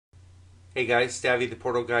Hey guys, Stavy the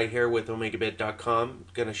Portal Guy here with OmegaBit.com.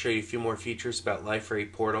 Going to show you a few more features about Liferay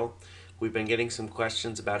Portal. We've been getting some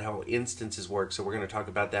questions about how instances work, so we're going to talk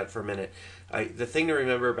about that for a minute. The thing to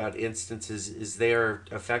remember about instances is they are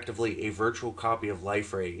effectively a virtual copy of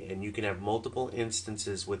Liferay, and you can have multiple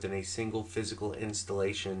instances within a single physical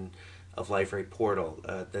installation of Liferay Portal.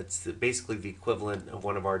 That's basically the equivalent of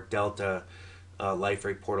one of our Delta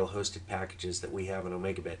Liferay Portal hosted packages that we have in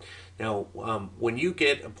OmegaBit. Now, when you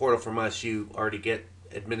get a portal from us, you already get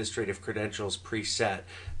administrative credentials preset,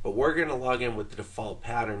 but we're going to log in with the default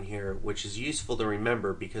pattern here, which is useful to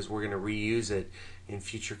remember because we're going to reuse it in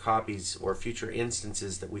future copies or future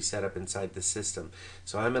instances that we set up inside the system.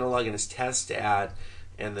 So I'm going to log in as test at,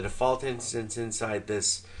 and the default instance inside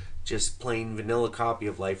this just plain vanilla copy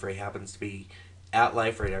of Liferay happens to be at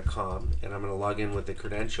liferay.com, and I'm going to log in with the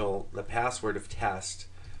credential, the password of test.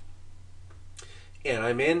 And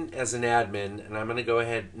I'm in as an admin, and I'm going to go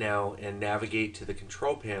ahead now and navigate to the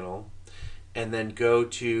control panel and then go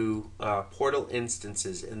to portal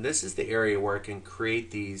instances. And this is the area where I can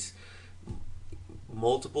create these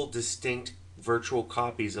multiple distinct virtual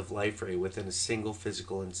copies of Liferay within a single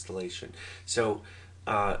physical installation. So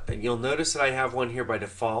you'll notice that I have one here by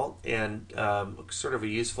default, and sort of a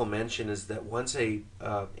useful mention is that once a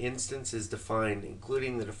instance is defined,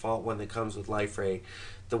 including the default one that comes with Liferay,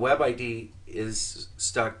 the web ID is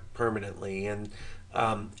stuck permanently, and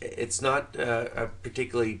it's not a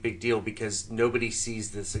particularly big deal because nobody sees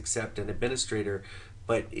this except an administrator,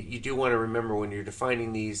 but you do want to remember when you're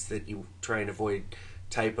defining these that you try and avoid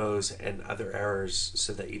typos and other errors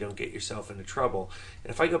so that you don't get yourself into trouble.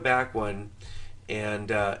 And if I go back one,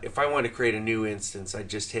 and if I want to create a new instance, I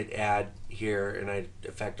just hit add here, and I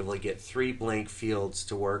effectively get 3 blank fields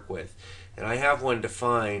to work with. And I have one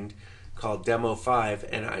defined called Demo 5,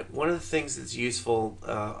 and one of the things that's useful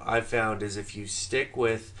I've found is if you stick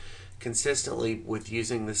with consistently with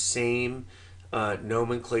using the same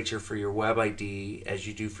nomenclature for your web ID as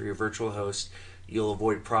you do for your virtual host, you'll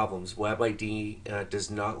avoid problems. Web ID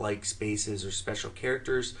does not like spaces or special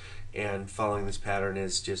characters, and following this pattern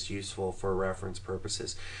is just useful for reference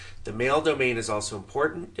purposes. The mail domain is also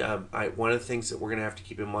important. One of the things that we're going to have to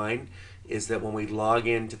keep in mind is that when we log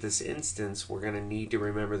into this instance, we're going to need to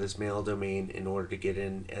remember this mail domain in order to get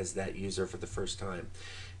in as that user for the first time.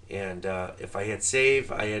 And if I hit save,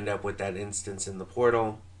 I end up with that instance in the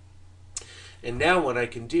portal. And now what I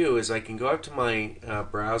can do is I can go up to my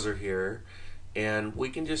browser here, and we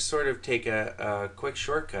can just sort of take a quick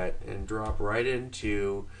shortcut and drop right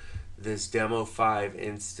into this Demo 5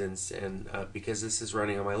 instance. And because this is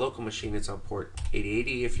running on my local machine, it's on port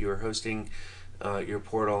 8080. If you are hosting your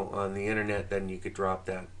portal on the internet, then you could drop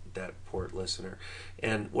that port listener.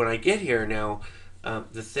 And when I get here now,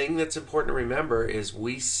 the thing that's important to remember is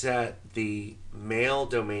we set the mail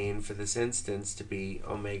domain for this instance to be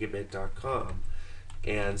omegabit.com.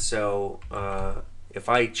 And so if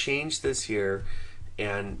I change this here,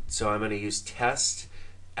 and so I'm going to use test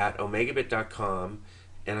at omegabit.com,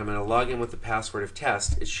 and I'm going to log in with the password of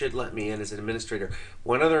test, it should let me in as an administrator.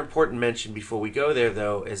 One other important mention before we go there,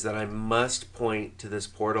 though, is that I must point to this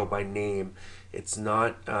portal by name. It's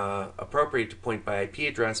not appropriate to point by IP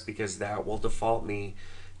address because that will default me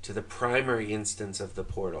to the primary instance of the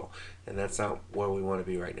portal, and that's not where we want to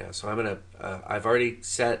be right now. So I'm going to, I've already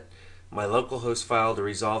set my local host file to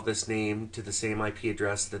resolve this name to the same IP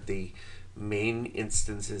address that the main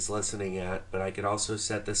instance is listening at, but I could also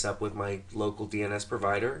set this up with my local DNS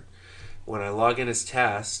provider. When I log in as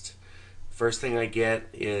test, first thing I get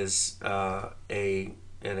is an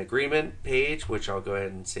agreement page, which I'll go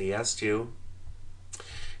ahead and say yes to.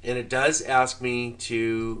 And it does ask me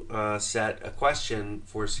to set a question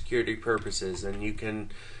for security purposes, and you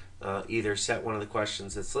can either set one of the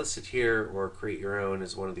questions that's listed here or create your own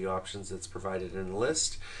as one of the options that's provided in the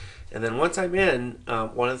list. And then once I'm in,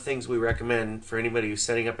 one of the things we recommend for anybody who's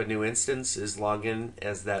setting up a new instance is log in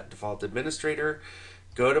as that default administrator,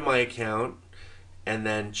 go to my account, and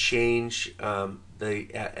then change at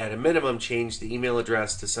a minimum change the email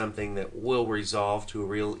address to something that will resolve to a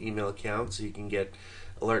real email account so you can get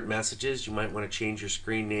alert messages. You might want to change your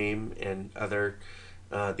screen name and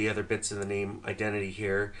the other bits of the name identity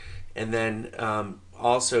here. And then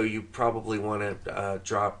also you probably want to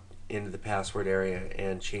drop into the password area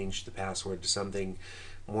and change the password to something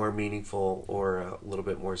more meaningful or a little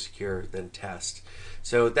bit more secure than test.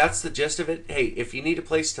 So that's the gist of it. Hey, if you need a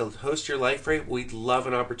place to host your Liferay, we'd love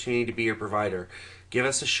an opportunity to be your provider. Give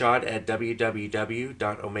us a shot at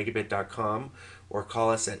www.omegabit.com or call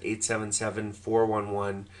us at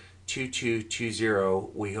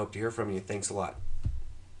 877-411-2220. We hope to hear from you. Thanks a lot.